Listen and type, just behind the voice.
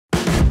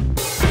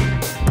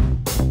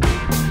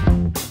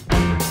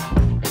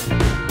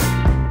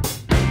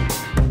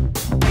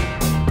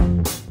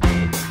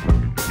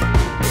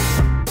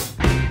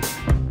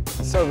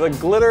So the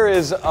glitter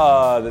is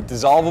the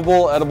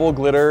dissolvable edible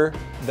glitter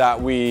that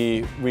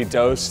we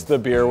dose the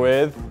beer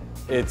with.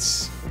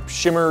 It's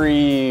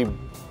shimmery,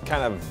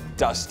 kind of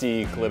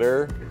dusty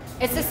glitter.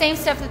 It's the same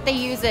stuff that they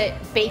use at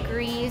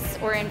bakeries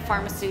or in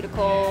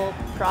pharmaceutical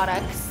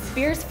products.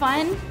 Beer's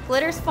fun,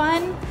 glitter's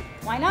fun,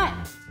 why not?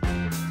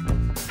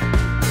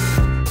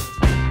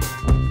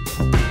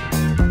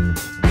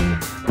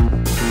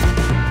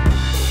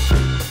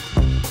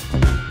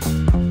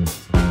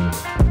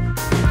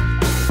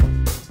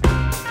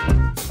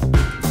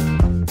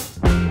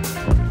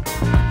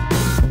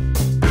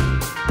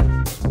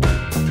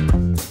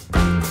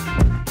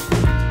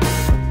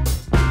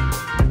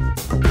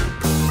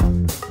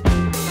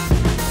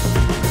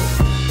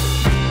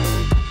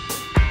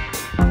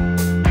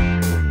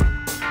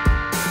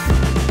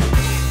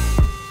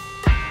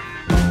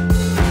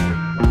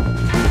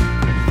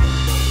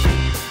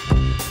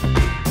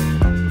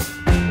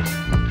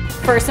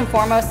 First and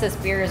foremost, this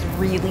beer is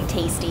really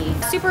tasty.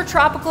 Super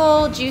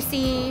tropical,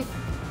 juicy,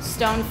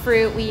 stone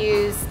fruit. We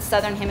use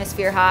Southern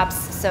Hemisphere hops,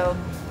 so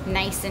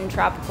nice and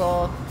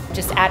tropical.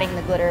 Just adding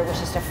the glitter was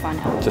just a fun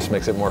element. Just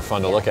makes it more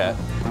fun to look at.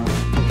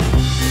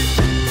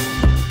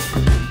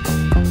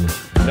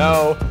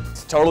 No,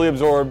 it's totally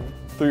absorbed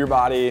through your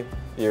body.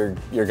 You're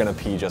gonna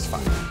pee just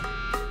fine.